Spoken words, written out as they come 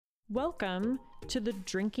Welcome to the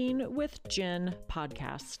Drinking with Gin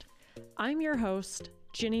podcast. I'm your host,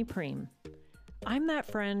 Ginny Preem. I'm that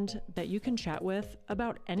friend that you can chat with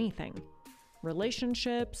about anything.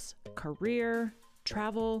 Relationships, career,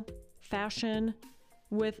 travel, fashion,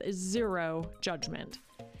 with zero judgment.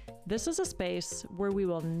 This is a space where we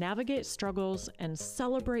will navigate struggles and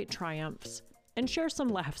celebrate triumphs and share some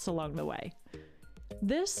laughs along the way.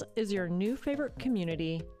 This is your new favorite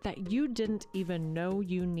community that you didn't even know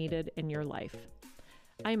you needed in your life.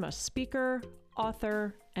 I'm a speaker,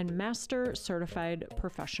 author, and master certified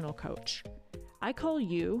professional coach. I call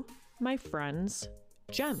you, my friends,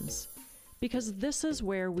 gems, because this is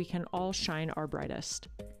where we can all shine our brightest.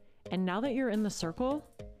 And now that you're in the circle,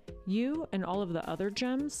 you and all of the other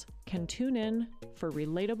gems can tune in for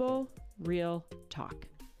relatable, real talk.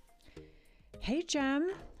 Hey, Gem.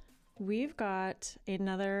 We've got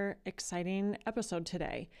another exciting episode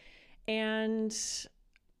today. And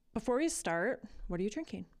before we start, what are you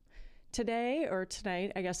drinking? Today or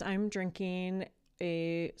tonight, I guess I'm drinking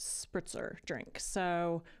a spritzer drink.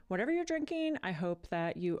 So whatever you're drinking, I hope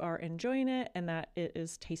that you are enjoying it and that it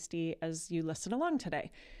is tasty as you listen along today.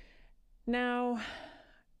 Now,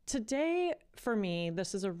 today for me,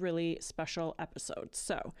 this is a really special episode.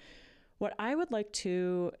 So what I would like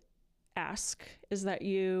to ask is that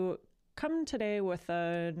you come today with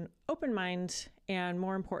an open mind and,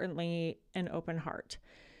 more importantly, an open heart.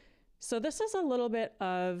 So this is a little bit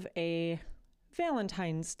of a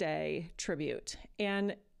Valentine's Day tribute,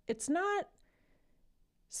 and it's not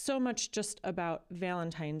so much just about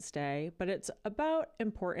Valentine's Day, but it's about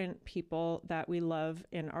important people that we love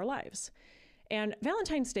in our lives. And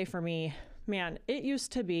Valentine's Day for me, man, it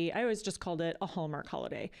used to be, I always just called it a Hallmark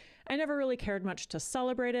holiday. I never really cared much to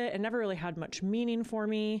celebrate it. It never really had much meaning for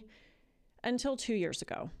me until 2 years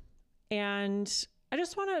ago. And I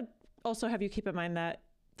just want to also have you keep in mind that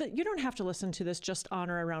you don't have to listen to this just on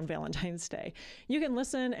or around Valentine's Day. You can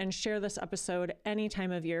listen and share this episode any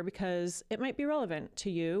time of year because it might be relevant to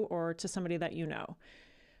you or to somebody that you know.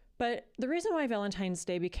 But the reason why Valentine's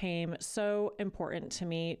Day became so important to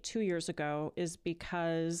me 2 years ago is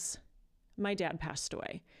because my dad passed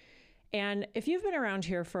away. And if you've been around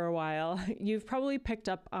here for a while, you've probably picked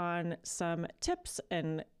up on some tips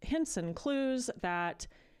and hints and clues that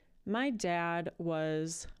my dad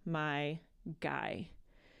was my guy,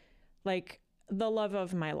 like the love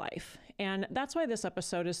of my life. And that's why this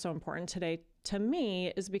episode is so important today to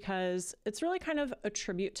me, is because it's really kind of a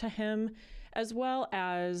tribute to him, as well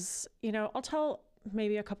as, I'll tell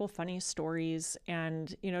maybe a couple funny stories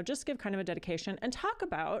and, just give kind of a dedication and talk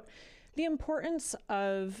about the importance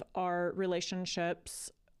of our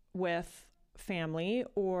relationships with family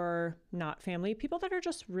or not family, people that are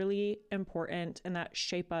just really important and that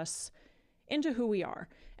shape us into who we are.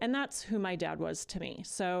 And that's who my dad was to me.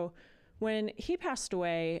 So when he passed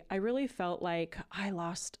away, I really felt like I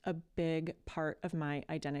lost a big part of my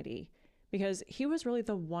identity because he was really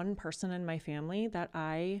the one person in my family that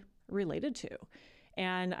I related to.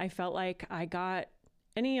 And I felt like I got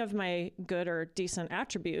any of my good or decent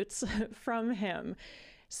attributes from him.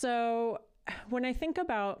 So when I think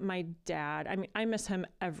about my dad, I miss him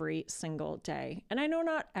every single day. And I know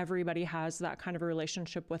not everybody has that kind of a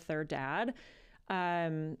relationship with their dad,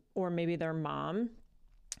 or maybe their mom,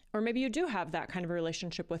 or maybe you do have that kind of a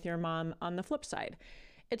relationship with your mom on the flip side.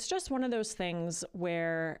 It's just one of those things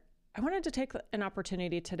where I wanted to take an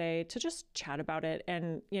opportunity today to just chat about it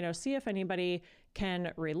and, see if anybody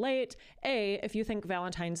can relate. If you think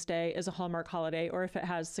Valentine's Day is a Hallmark holiday or if it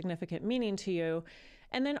has significant meaning to you.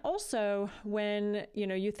 And then also when,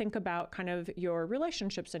 you think about kind of your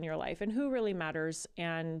relationships in your life and who really matters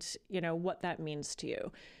and, what that means to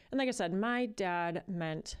you. And like I said, my dad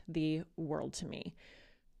meant the world to me.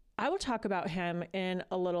 I will talk about him in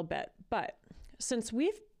a little bit, but since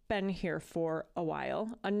we've been here for a while,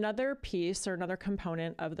 another piece or another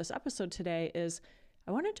component of this episode today is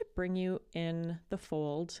I wanted to bring you in the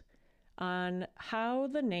fold on how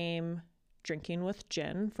the name Drinking with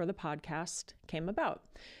Gin for the podcast came about.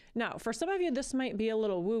 Now, for some of you, this might be a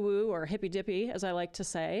little woo-woo or hippy-dippy, as I like to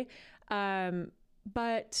say,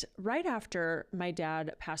 but right after my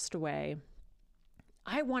dad passed away,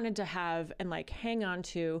 I wanted to have and hang on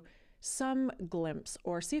to some glimpse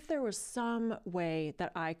or see if there was some way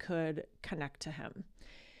that I could connect to him.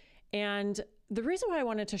 And the reason why I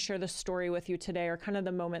wanted to share this story with you today, or kind of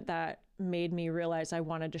the moment that made me realize I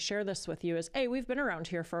wanted to share this with you, is we've been around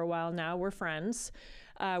here for a while now. We're friends.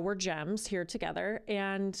 We're gems here together.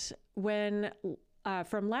 And when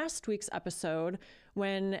from last week's episode,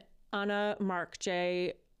 when Anna Mark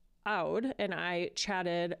J. Aud and I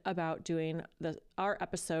chatted about doing our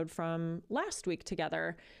episode from last week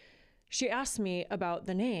together, she asked me about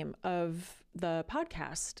the name of the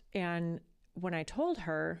podcast. And when I told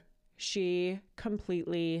her, she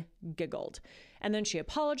completely giggled. And then she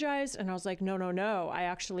apologized. And I was like, no. I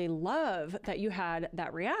actually love that you had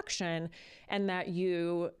that reaction and that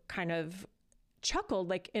you kind of chuckled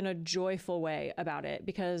like in a joyful way about it,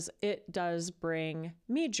 because it does bring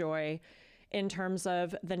me joy in terms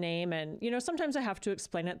of the name. And, sometimes I have to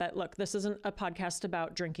explain it that, look, this isn't a podcast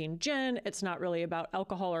about drinking gin. It's not really about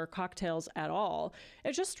alcohol or cocktails at all.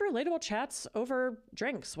 It's just relatable chats over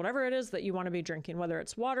drinks, whatever it is that you want to be drinking, whether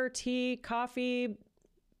it's water, tea, coffee,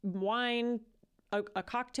 wine, a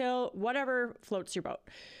cocktail, whatever floats your boat.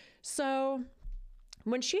 So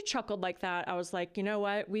when she chuckled like that, I was like, you know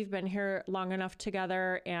what? We've been here long enough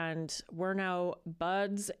together and we're now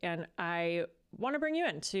buds. And I want to bring you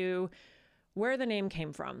into where the name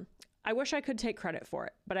came from. I wish I could take credit for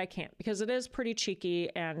it, but I can't, because it is pretty cheeky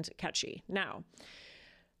and catchy. Now,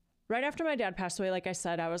 right after my dad passed away, like I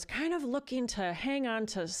said, I was kind of looking to hang on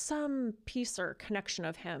to some piece or connection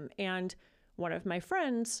of him. And one of my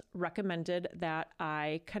friends recommended that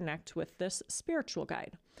I connect with this spiritual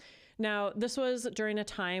guide. Now, this was during a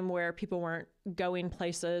time where people weren't going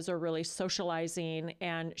places or really socializing,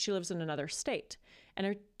 and she lives in another state. And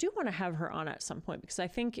I do want to have her on at some point, because I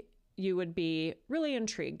think you would be really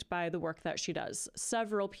intrigued by the work that she does.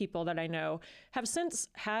 Several people that I know have since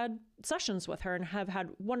had sessions with her and have had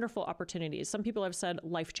wonderful opportunities. Some people have said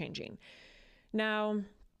life-changing. Now,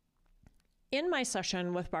 in my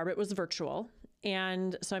session with Barb, it was virtual.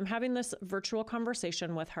 And so I'm having this virtual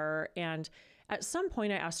conversation with her. And at some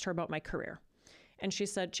point I asked her about my career. And she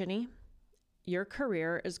said, Ginny, your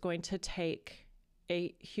career is going to take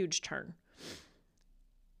a huge turn.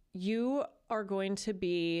 You are going to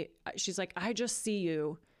be, she's like, I just see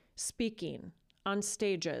you speaking on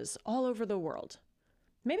stages all over the world,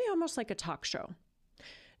 maybe almost like a talk show.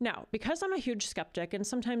 Now, because I'm a huge skeptic and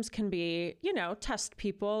sometimes can be, test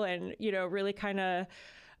people and, really kind of,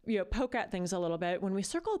 poke at things a little bit. When we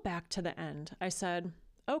circle back to the end, I said,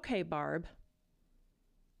 okay, Barb,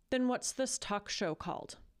 then what's this talk show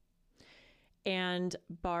called? And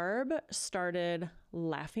Barb started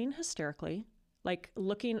laughing hysterically, like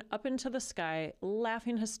looking up into the sky,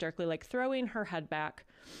 laughing hysterically, like throwing her head back,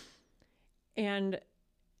 and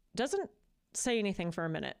doesn't say anything for a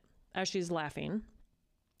minute as she's laughing.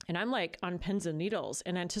 And I'm like on pins and needles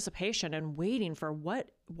in anticipation and waiting for what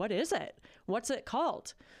is it? What's it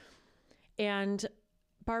called? And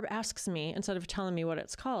Barb asks me, instead of telling me what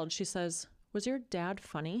it's called, she says, was your dad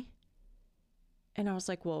funny? And I was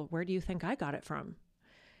like, well, where do you think I got it from?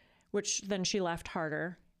 Which then she laughed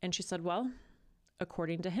harder and she said, well,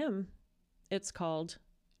 according to him, it's called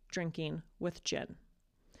drinking with gin.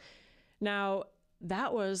 Now,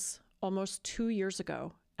 that was almost 2 years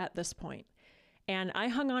ago at this point. And I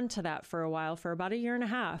hung on to that for a while, for about 1.5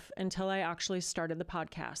 years, until I actually started the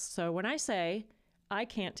podcast. So when I say I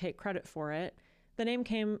can't take credit for it, the name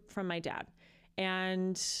came from my dad.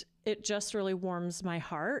 And it just really warms my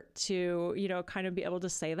heart to, kind of be able to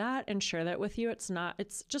say that and share that with you.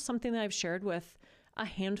 It's just something that I've shared with a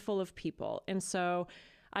handful of people. And so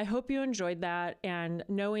I hope you enjoyed that. And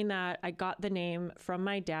knowing that I got the name from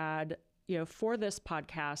my dad, for this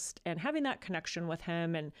podcast and having that connection with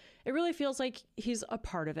him. And it really feels like he's a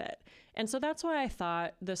part of it. And so that's why I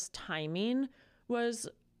thought this timing was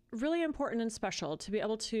really important and special to be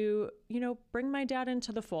able to, bring my dad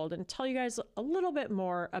into the fold and tell you guys a little bit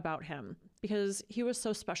more about him, because he was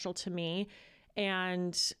so special to me.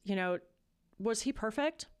 And, was he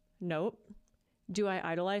perfect? Nope. Do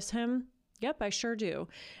I idolize him? Yep, I sure do.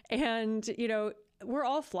 And, we're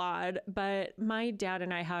all flawed, but my dad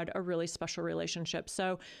and I had a really special relationship.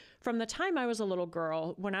 So from the time I was a little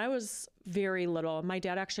girl, when I was very little, my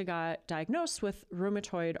dad actually got diagnosed with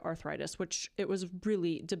rheumatoid arthritis, which it was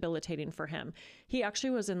really debilitating for him. He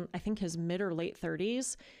actually was in, I think, his mid or late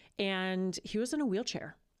 30s, and he was in a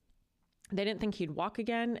wheelchair. They didn't think he'd walk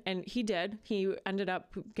again, and he did. He ended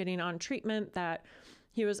up getting on treatment that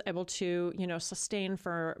he was able to, sustain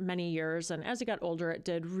for many years. And as he got older, it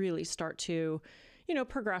did really start to,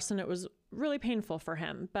 progress, and it was really painful for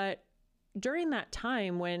him. But during that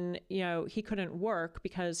time when, he couldn't work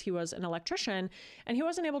because he was an electrician and he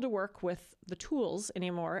wasn't able to work with the tools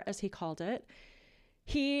anymore, as he called it,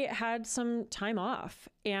 he had some time off,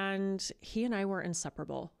 and he and I were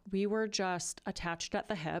inseparable. We were just attached at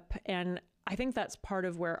the hip. And I think that's part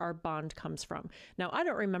of where our bond comes from. Now, I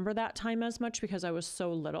don't remember that time as much because I was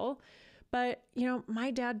so little, but,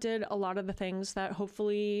 my dad did a lot of the things that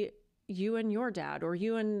hopefully you and your dad, or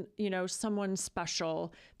you and, someone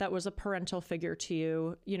special that was a parental figure to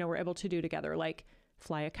you, were able to do together, like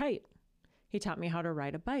fly a kite. He taught me how to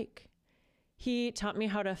ride a bike. He taught me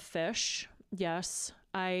how to fish. Yes,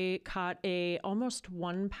 I caught a almost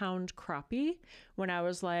 1 pound crappie when I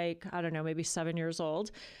was like, I don't know, maybe 7 years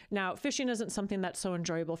old. Now, fishing isn't something that's so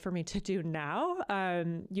enjoyable for me to do now.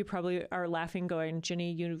 You probably are laughing going,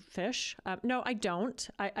 Ginny, you fish? No, I don't.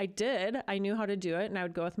 I did. I knew how to do it, and I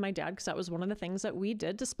would go with my dad because that was one of the things that we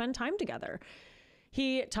did to spend time together.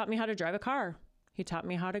 He taught me how to drive a car. He taught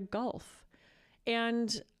me how to golf.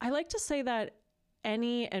 And I like to say that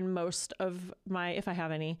any and most of my, if I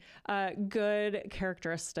have any, good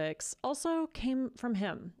characteristics also came from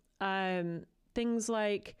him. Things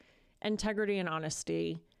like integrity and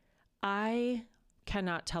honesty. I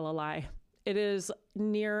cannot tell a lie. It is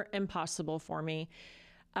near impossible for me.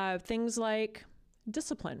 Things like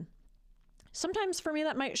discipline. Sometimes for me,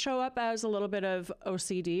 that might show up as a little bit of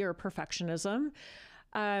OCD or perfectionism.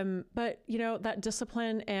 But that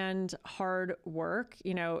discipline and hard work,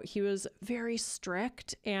 he was very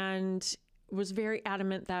strict and was very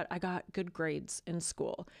adamant that I got good grades in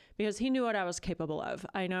school because he knew what I was capable of.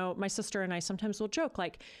 I know my sister and I sometimes will joke,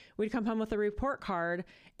 like we'd come home with a report card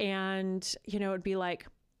and, it'd be like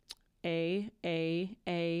A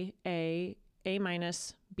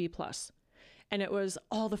minus, B plus. And it was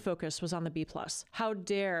all the focus was on the B plus. How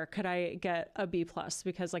dare could I get a B plus?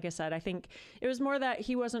 Because like I said, I think it was more that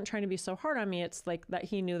he wasn't trying to be so hard on me. It's like that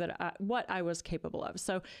he knew that what I was capable of.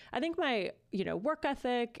 So I think my, work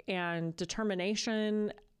ethic and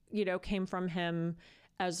determination, came from him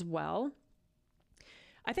as well.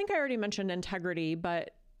 I think I already mentioned integrity,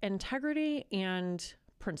 but integrity and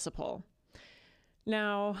principle.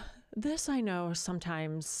 Now, this I know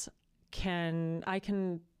sometimes I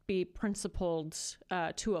can be principled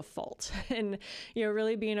to a fault and,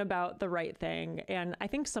 really being about the right thing. And I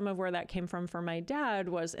think some of where that came from for my dad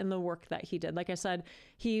was in the work that he did. Like I said,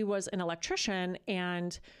 he was an electrician,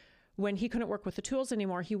 and when he couldn't work with the tools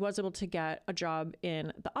anymore, he was able to get a job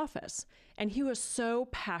in the office. And he was so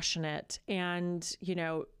passionate and,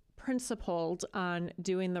 principled on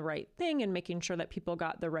doing the right thing and making sure that people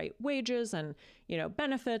got the right wages and,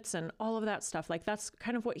 benefits and all of that stuff. Like that's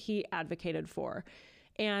kind of what he advocated for.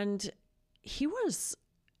 And he was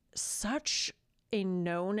such a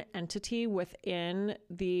known entity within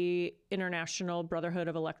the International Brotherhood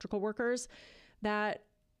of Electrical Workers that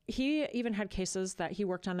he even had cases that he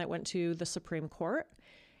worked on that went to the Supreme Court.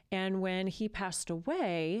 And when he passed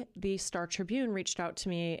away, the Star Tribune reached out to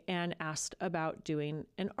me and asked about doing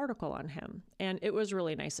an article on him. And it was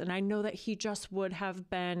really nice. And I know that he just would have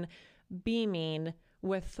been beaming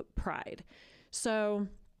with pride. So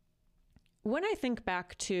when I think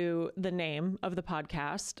back to the name of the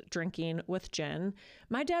podcast, Drinking with Gin,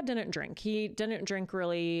 my dad didn't drink. He didn't drink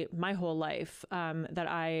really my whole life that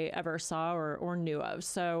I ever saw or knew of.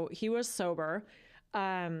 So he was sober.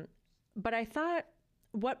 But I thought,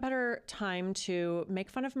 what better time to make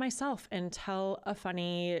fun of myself and tell a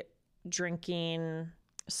funny drinking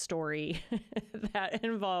story that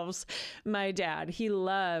involves my dad. He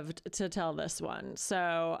loved to tell this one.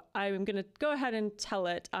 So I'm going to go ahead and tell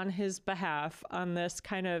it on his behalf on this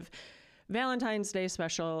kind of Valentine's Day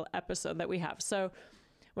special episode that we have. So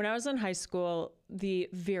when I was in high school, the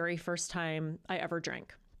very first time I ever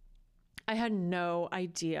drank, I had no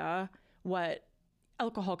idea what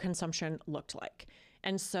alcohol consumption looked like.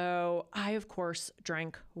 And so I, of course,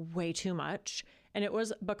 drank way too much, and it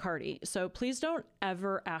was Bacardi. So please don't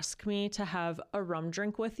ever ask me to have a rum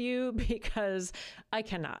drink with you because I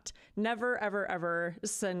cannot. Never, ever, ever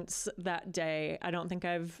since that day. I don't think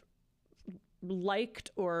I've liked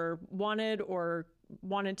or wanted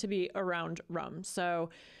to be around rum. So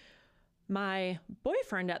my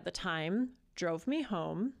boyfriend at the time drove me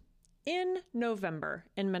home in November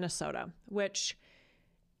in Minnesota, which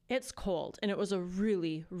it's cold, and it was a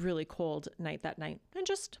really, really cold night that night, and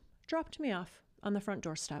just dropped me off on the front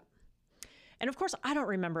doorstep. And of course, I don't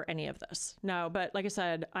remember any of this. No, but like I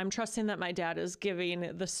said, I'm trusting that my dad is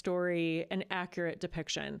giving the story an accurate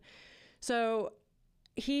depiction. So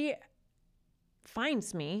he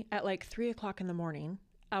finds me at like 3:00 in the morning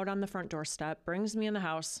out on the front doorstep, brings me in the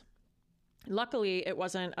house. Luckily, it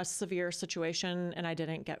wasn't a severe situation and I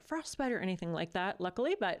didn't get frostbite or anything like that,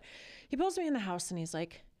 luckily, but he pulls me in the house and he's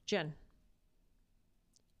like, Jen,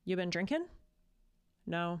 you been drinking?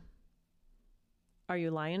 No. Are you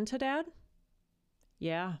lying to Dad?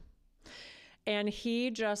 Yeah. And he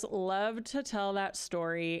just loved to tell that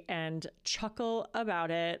story and chuckle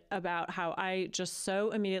about it, about how I just so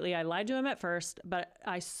immediately, I lied to him at first, but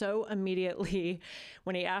I so immediately,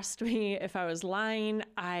 when he asked me if I was lying,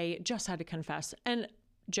 I just had to confess. And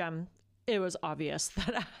Jem, it was obvious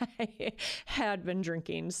that I had been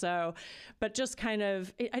drinking. So, but just kind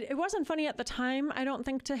of, it wasn't funny at the time, I don't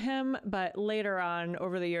think, to him, but later on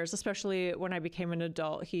over the years, especially when I became an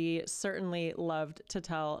adult, he certainly loved to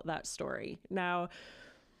tell that story. Now,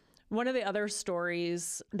 one of the other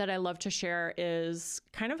stories that I love to share is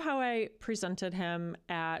kind of how I presented him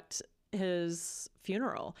at his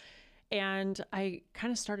funeral. And I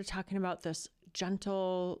kind of started talking about this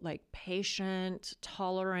gentle, like patient,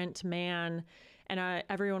 tolerant man. And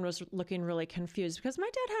everyone was looking really confused because my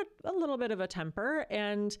dad had a little bit of a temper,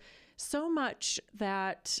 and so much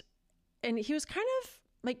that, and he was kind of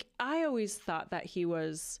like, I always thought that he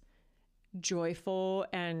was joyful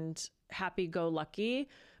and happy-go-lucky,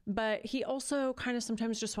 but he also kind of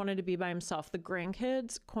sometimes just wanted to be by himself. The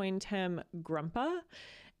grandkids coined him Grandpa.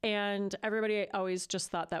 And everybody always just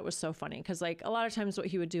thought that was so funny because, like, a lot of times what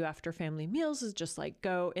he would do after family meals is just like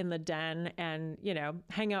go in the den and, you know,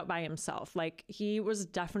 hang out by himself. Like, he was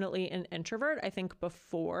definitely an introvert. I think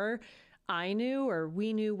before I knew or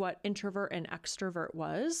we knew what introvert and extrovert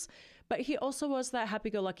was, but he also was that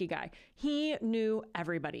happy-go-lucky guy. He knew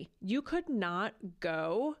everybody. You could not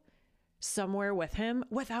go somewhere with him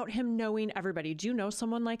without him knowing everybody. Do you know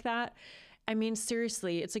someone like that? I mean,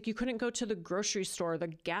 seriously, it's like you couldn't go to the grocery store, the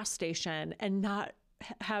gas station, and not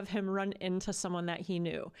have him run into someone that he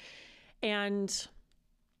knew. And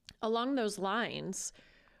along those lines,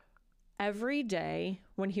 every day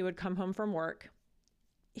when he would come home from work,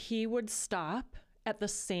 he would stop at the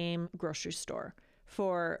same grocery store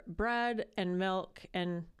for bread and milk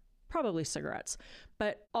and probably cigarettes.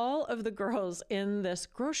 But all of the girls in this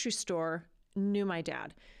grocery store knew my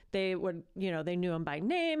dad. They would, you know, they knew him by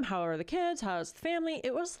name. How are the kids? How's the family?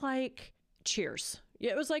 It was like Cheers.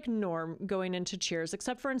 It was like norm going into Cheers,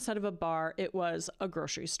 except for instead of a bar, it was a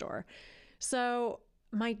grocery store. So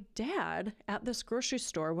my dad at this grocery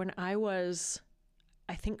store, when I was,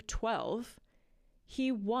 I think 12,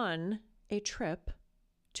 he won a trip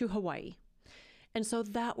to Hawaii. And so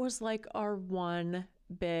that was like our one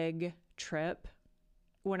big trip.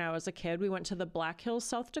 When I was a kid, we went to the Black Hills,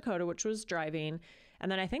 South Dakota, which was driving.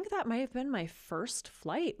 And then I think that might have been my first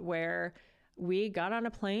flight where we got on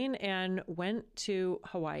a plane and went to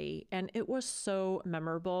Hawaii. And it was so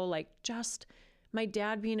memorable, like just my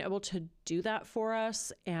dad being able to do that for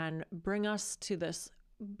us and bring us to this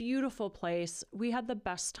beautiful place. We had the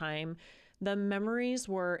best time. The memories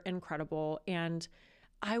were incredible. And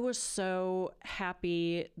I was so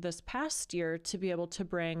happy this past year to be able to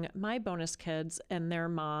bring my bonus kids and their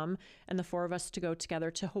mom and the four of us to go together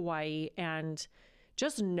to Hawaii. And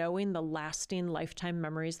just knowing the lasting lifetime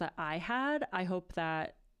memories that I had, I hope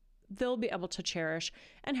that they'll be able to cherish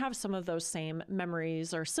and have some of those same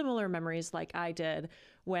memories or similar memories like I did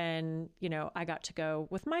when, you know, I got to go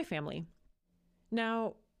with my family.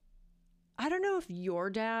 Now, I don't know if your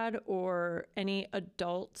dad or any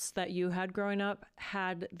adults that you had growing up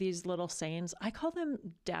had these little sayings. I call them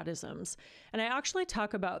dadisms. And I actually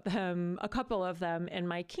talk about them, a couple of them, in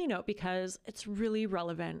my keynote because it's really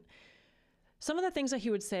relevant. Some of the things that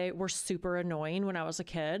he would say were super annoying when I was a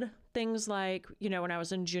kid. Things like, you know, when I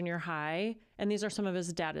was in junior high, and these are some of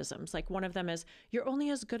his dadisms. Like one of them is, you're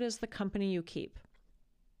only as good as the company you keep.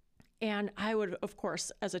 And I would, of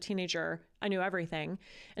course, as a teenager, I knew everything.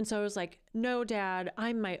 And so I was like, no, Dad,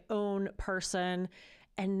 I'm my own person.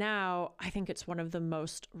 And now I think it's one of the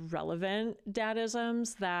most relevant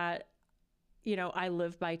dadisms that, you know, I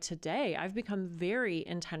live by today. I've become very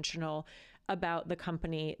intentional about the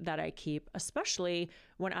company that I keep, especially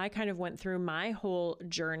when I kind of went through my whole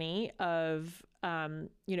journey of,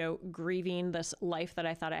 you know, grieving this life that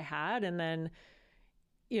I thought I had, and then,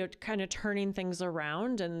 you know, kind of turning things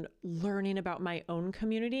around and learning about my own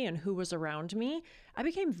community and who was around me. I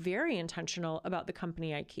became very intentional about the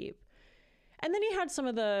company I keep. And then he had some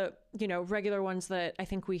of the, you know, regular ones that I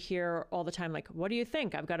think we hear all the time, like, what do you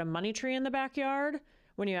think? I've got a money tree in the backyard,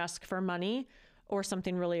 when you ask for money, or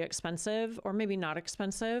something really expensive, or maybe not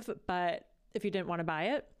expensive, but if you didn't want to buy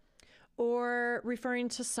it, or referring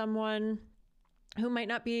to someone who might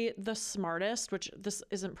not be the smartest, which this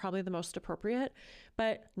isn't probably the most appropriate,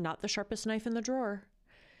 but not the sharpest knife in the drawer.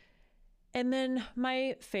 And then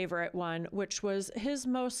my favorite one, which was his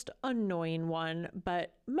most annoying one,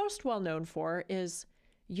 but most well known for, is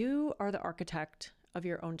you are the architect of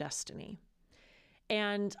your own destiny.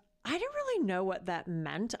 And I didn't really know what that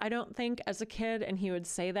meant, I don't think, as a kid. And he would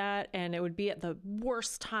say that, and it would be at the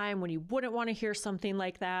worst time when you wouldn't want to hear something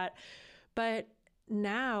like that. But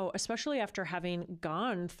now, especially after having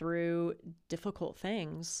gone through difficult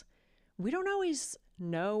things, we don't always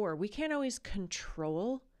know, or we can't always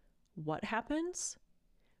control what happens,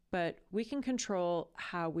 but we can control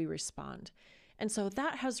how we respond. And so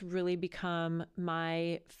that has really become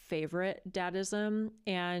my favorite dadism.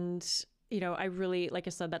 And, I really, like I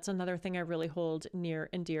said, that's another thing I really hold near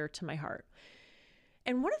and dear to my heart.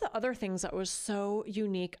 And one of the other things that was so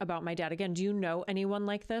unique about my dad, again, do you know anyone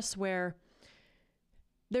like this, where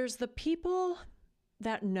there's the people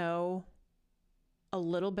that know a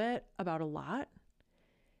little bit about a lot,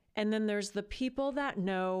 and then there's the people that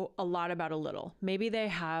know a lot about a little. Maybe they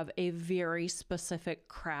have a very specific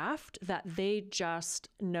craft that they just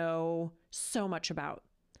know so much about.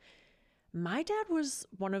 My dad was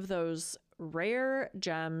one of those rare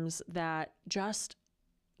gems that just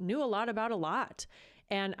knew a lot about a lot.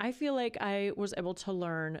 And I feel like I was able to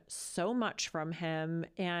learn so much from him.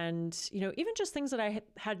 And, even just things that I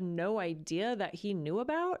had no idea that he knew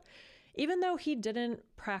about. Even though he didn't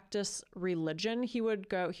practice religion, he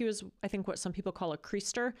was, I think, what some people call a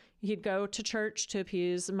creaster. He'd go to church to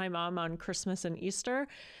appease my mom on Christmas and Easter,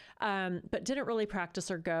 but didn't really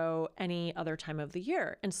practice or go any other time of the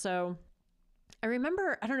year. And so I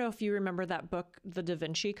remember, I don't know if you remember that book, The Da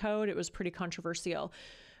Vinci Code. It was pretty controversial,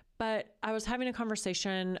 but I was having a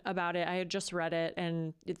conversation about it. I had just read it,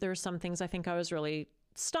 and there were some things I think I was really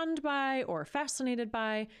stunned by or fascinated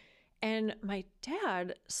by. And my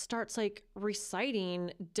dad starts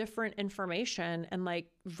reciting different information and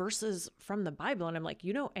verses from the Bible. And I'm like,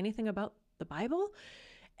 you know anything about the Bible?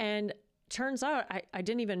 And turns out I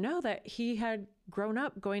didn't even know that he had grown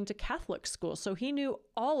up going to Catholic school. So he knew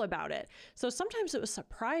all about it. So sometimes it was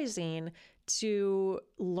surprising to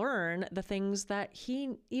learn the things that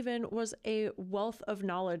he even was a wealth of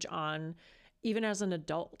knowledge on, even as an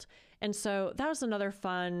adult. And so that was another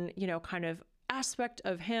fun, kind of aspect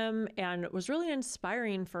of him, and it was really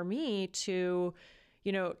inspiring for me to,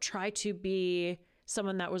 try to be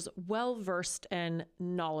someone that was well-versed and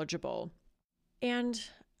knowledgeable. And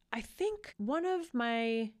I think one of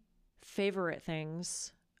my favorite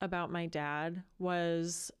things about my dad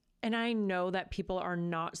was, and I know that people are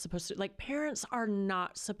not supposed to, parents are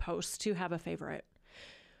not supposed to have a favorite,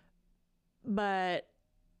 but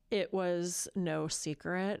it was no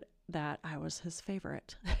secret that I was his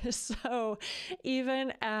favorite. So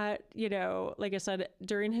even at, like I said,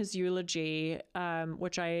 during his eulogy,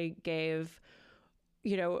 which I gave,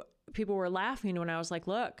 people were laughing when I was like,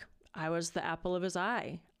 look, I was the apple of his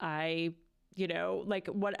eye.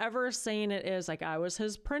 Whatever saying it is, I was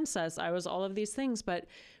his princess. I was all of these things, but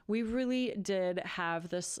we really did have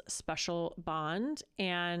this special bond,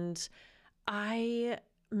 and I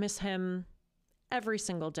miss him every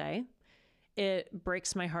single day. It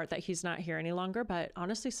breaks my heart that he's not here any longer, but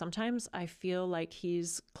honestly, sometimes I feel like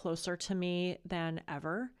he's closer to me than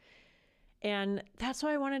ever. And that's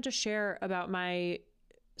why I wanted to share about my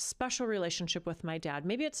special relationship with my dad.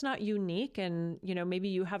 Maybe it's not unique, and, maybe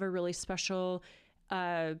you have a really special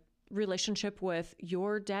relationship with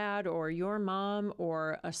your dad or your mom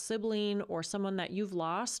or a sibling or someone that you've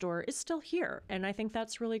lost or is still here. And I think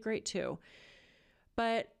that's really great too.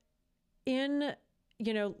 But in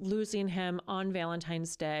losing him on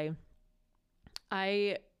Valentine's Day,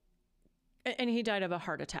 and he died of a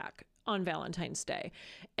heart attack on Valentine's Day.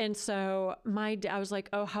 And so I was like,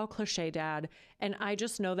 oh, how cliche, Dad. And I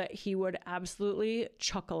just know that he would absolutely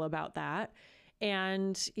chuckle about that.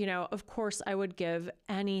 And, of course I would give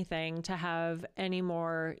anything to have any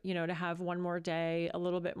more, to have one more day, a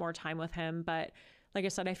little bit more time with him. But like I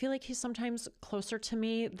said, I feel like he's sometimes closer to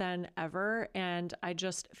me than ever, and I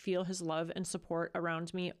just feel his love and support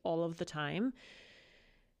around me all of the time.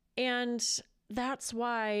 And that's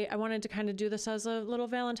why I wanted to kind of do this as a little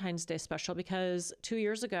Valentine's Day special, because 2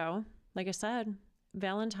 years ago, like I said,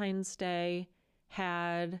 Valentine's Day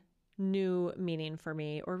had new meaning for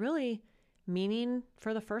me, or really meaning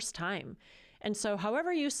for the first time. And so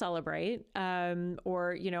however you celebrate,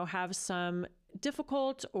 or, have some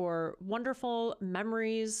difficult or wonderful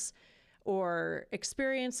memories or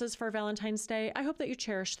experiences for Valentine's Day, I hope that you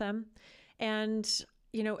cherish them. And,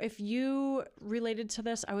 if you related to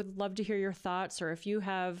this, I would love to hear your thoughts, or if you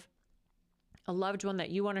have a loved one that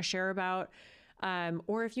you want to share about,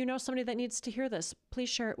 or if you know somebody that needs to hear this, please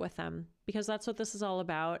share it with them, because that's what this is all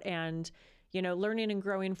about. And, learning and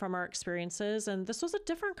growing from our experiences. And this was a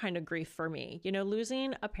different kind of grief for me.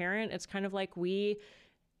 Losing a parent, it's kind of like we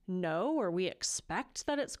know, or we expect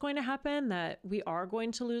that it's going to happen, that we are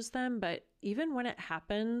going to lose them. But even when it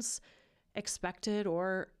happens, expected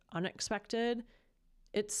or unexpected,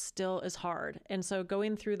 it still is hard. And so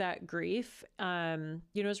going through that grief,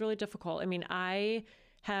 is really difficult. I mean, I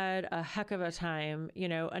had a heck of a time,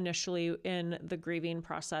 initially in the grieving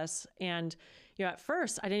process. And, at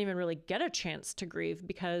first I didn't even really get a chance to grieve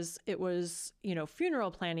because it was, funeral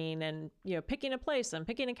planning and, picking a place and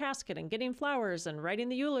picking a casket and getting flowers and writing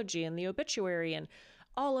the eulogy and the obituary and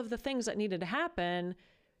all of the things that needed to happen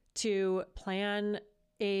to plan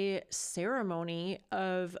a ceremony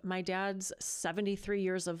of my dad's 73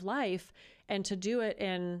 years of life, and to do it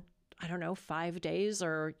in, 5 days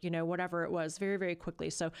or, whatever it was, very, very quickly.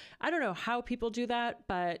 So I don't know how people do that,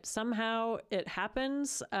 but somehow it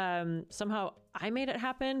happens. Somehow I made it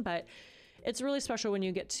happen, but it's really special when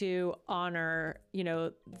you get to honor,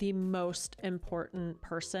 the most important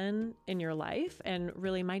person in your life. And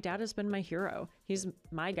really, my dad has been my hero. He's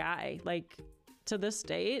my guy. Like, to this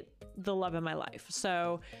date, the love of my life.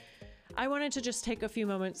 So I wanted to just take a few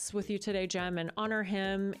moments with you today, Jem, and honor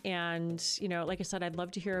him. And, like I said, I'd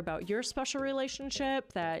love to hear about your special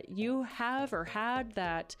relationship that you have or had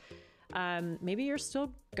that maybe you're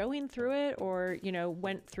still going through it or,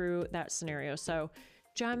 went through that scenario. So,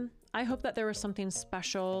 Jem, I hope that there was something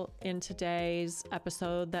special in today's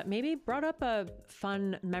episode that maybe brought up a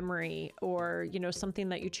fun memory or, something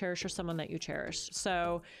that you cherish or someone that you cherish.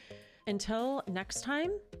 So until next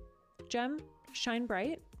time, Jem, shine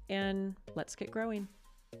bright and let's get growing.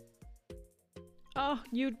 Oh,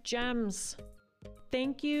 you gems.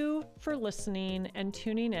 Thank you for listening and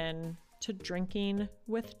tuning in to Drinking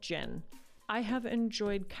with Gin. I have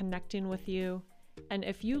enjoyed connecting with you. And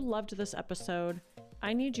if you loved this episode,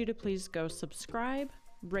 I need you to please go subscribe,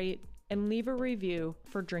 rate, and leave a review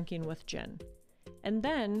for Drinking with Gin. And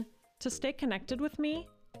then to stay connected with me,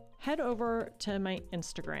 head over to my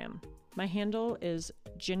Instagram. My handle is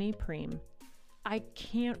Ginny Preem. I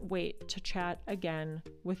can't wait to chat again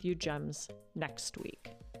with you gems next week.